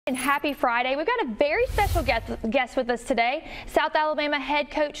and happy Friday. We've got a very special guest with us today, South Alabama head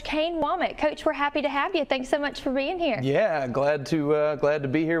coach Kane Wommack. Coach, we're happy to have you. Thanks so much for being here. Yeah, glad to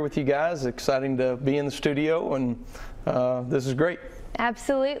be here with you guys. Exciting to be in the studio, and this is great.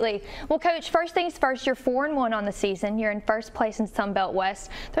 Absolutely. Well, Coach, first things first, you're 4-1 on the season. You're in first place in Sun Belt West.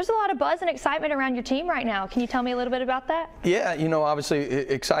 There's a lot of buzz and excitement around your team right now. Can you tell me a little bit about that? Yeah, you know, obviously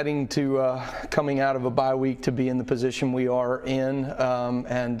exciting to coming out of a bye week to be in the position we are in,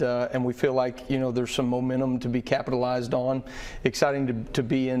 and we feel like, you know, there's some momentum to be capitalized on. Exciting to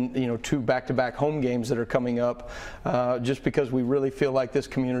be in, you know, 2 back-to-back home games that are coming up, just because we really feel like this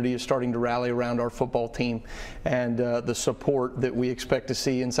community is starting to rally around our football team, and the support that we expect to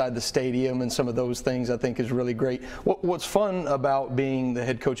see inside the stadium and some of those things I think is really great. What's fun about being the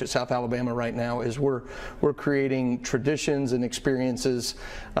head coach at South Alabama right now is we're creating traditions and experiences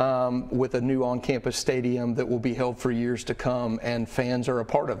with a new on-campus stadium that will be held for years to come, and fans are a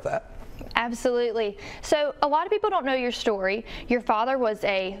part of that. Absolutely. So a lot of people don't know your story. Your father was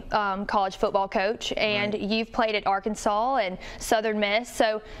a college football coach, and right. You've played at Arkansas and Southern Miss,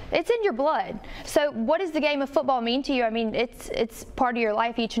 so it's in your blood. So what does the game of football mean to you? I mean, it's part of your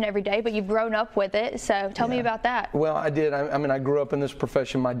life each and every day, but you've grown up with it, so tell me about that. Well, I did. I mean, I grew up in this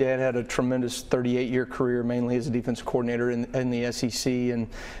profession. My dad had a tremendous 38-year career, mainly as a defense coordinator in the SEC,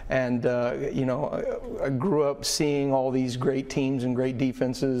 and you know, I grew up seeing all these great teams and great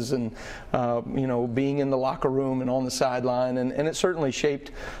defenses, and you know, being in the locker room and on the sideline, and it certainly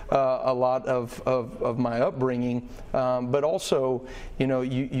shaped a lot of my upbringing, but also, you know,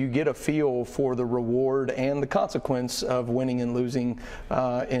 you get a feel for the reward and the consequence of winning and losing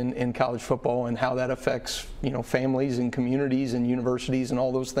in college football, and how that affects, you know, families and communities and universities and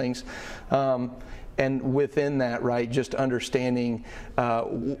all those things. And within that, right, just understanding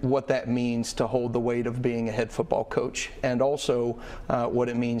what that means to hold the weight of being a head football coach, and also what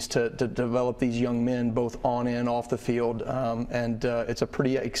it means to develop these young men both on and off the field. And it's a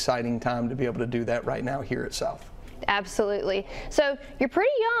pretty exciting time to be able to do that right now here at South. Absolutely. So you're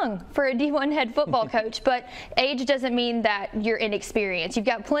pretty young for a D1 head football coach, but age doesn't mean that you're inexperienced. You've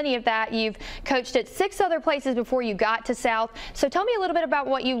got plenty of that. You've coached at 6 other places before you got to South. So tell me a little bit about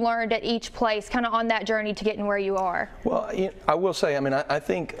what you learned at each place, kind of on that journey to getting where you are. Well, I will say, I mean, I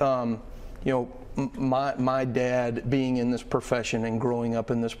think, you know, my dad being in this profession and growing up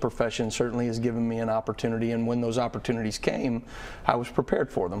in this profession certainly has given me an opportunity, and when those opportunities came, I was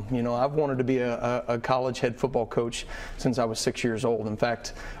prepared for them. You know, I've wanted to be a college head football coach since I was 6 years old. In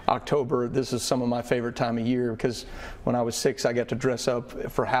fact, October, this is some of my favorite time of year, because when I was 6, I got to dress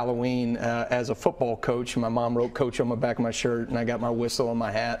up for Halloween as a football coach. My mom wrote coach on my back of my shirt, and I got my whistle on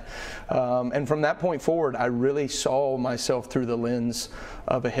my hat. And from that point forward, I really saw myself through the lens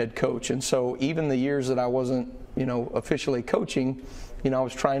of a head coach. And so even the years that I wasn't, you know, officially coaching, you know, I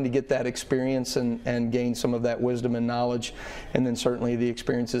was trying to get that experience and gain some of that wisdom and knowledge, and then certainly the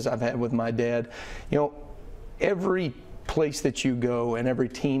experiences I've had with my dad. You know, every place that you go and every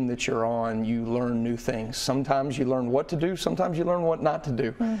team that you're on, you learn new things. Sometimes you learn what to do, sometimes you learn what not to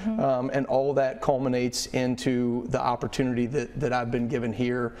do. And all that culminates into the opportunity that I've been given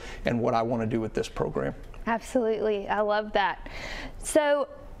here and what I want to do with this program. Absolutely. I love that. So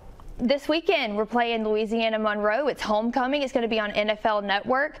this weekend we're playing Louisiana Monroe. It's homecoming. It's going to be on NFL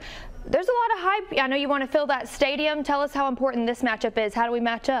Network. There's a lot of hype. I know you want to fill that stadium. Tell us how important this matchup is. How do we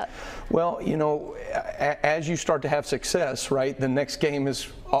match up? Well, you know, as you start to have success, right, the next game is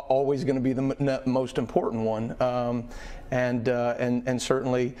always going to be the most important one. And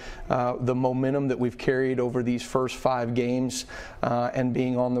certainly the momentum that we've carried over these first 5 games, and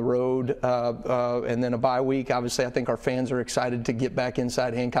being on the road, and then a bye week. Obviously, I think our fans are excited to get back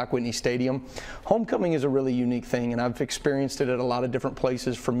inside Hancock Whitney Stadium. Homecoming is a really unique thing, and I've experienced it at a lot of different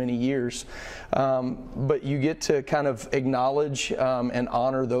places for many years. But you get to kind of acknowledge and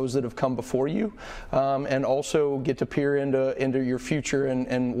honor those that have come before you, and also get to peer into your future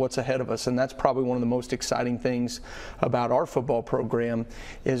and what's ahead of us. And that's probably one of the most exciting things about our football program,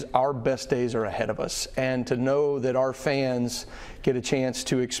 is our best days are ahead of us, and to know that our fans get a chance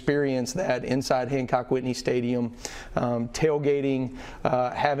to experience that inside Hancock Whitney Stadium, tailgating,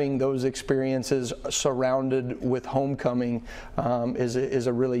 having those experiences surrounded with homecoming, is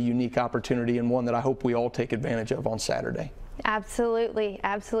a really unique opportunity, and one that I hope we all take advantage of on Saturday. Absolutely,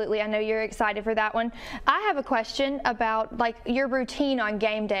 absolutely. I know you're excited for that one. I have a question about, like, your routine on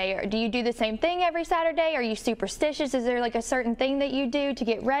game day. Do you do the same thing every Saturday? Are you superstitious? Is there like a certain thing that you do to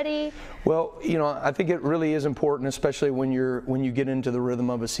get ready? Well, you know, I think it really is important, especially when you get into the rhythm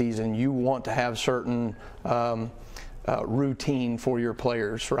of a season. You want to have certain routine for your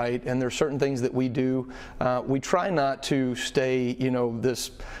players, right? And there's certain things that we do. We try not to stay,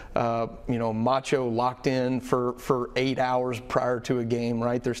 this, macho locked in for 8 hours prior to a game,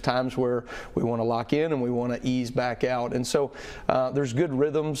 right? There's times where we want to lock in and we want to ease back out. And so there's good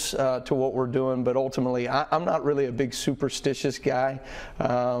rhythms to what we're doing, but ultimately I'm not really a big superstitious guy.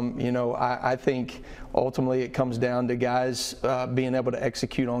 I think ultimately it comes down to guys being able to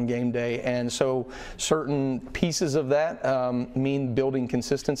execute on game day. And so certain pieces of that mean building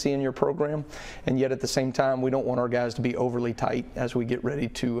consistency in your program. And yet at the same time, we don't want our guys to be overly tight as we get ready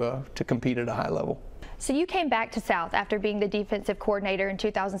to compete at a high level. So you came back to South after being the defensive coordinator in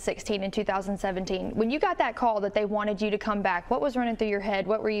 2016 and 2017. When you got that call that they wanted you to come back, what was running through your head?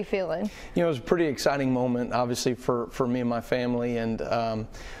 What were you feeling? It was a pretty exciting moment, obviously, for me and my family. And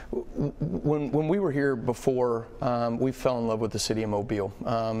when we were here before, we fell in love with the city of Mobile.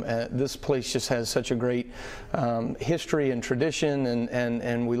 This place just has such a great history and tradition,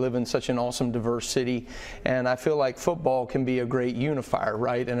 and we live in such an awesome, diverse city. And I feel like football can be a great unifier,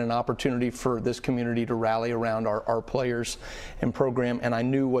 right, and an opportunity for this community to rally around our players and program. And I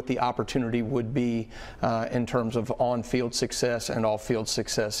knew what the opportunity would be in terms of on-field success and off-field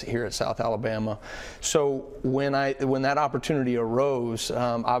success here at South Alabama. So when that opportunity arose,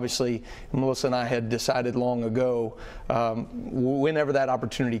 obviously Melissa and I had decided long ago, whenever that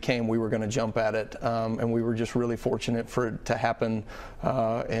opportunity came, we were going to jump at it, and we were just really fortunate for it to happen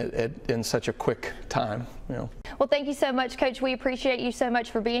in such a quick time. Well, thank you so much, Coach. We appreciate you so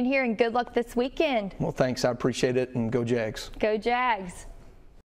much for being here, and good luck this weekend. Well, thanks. I appreciate it, and go Jags. Go Jags.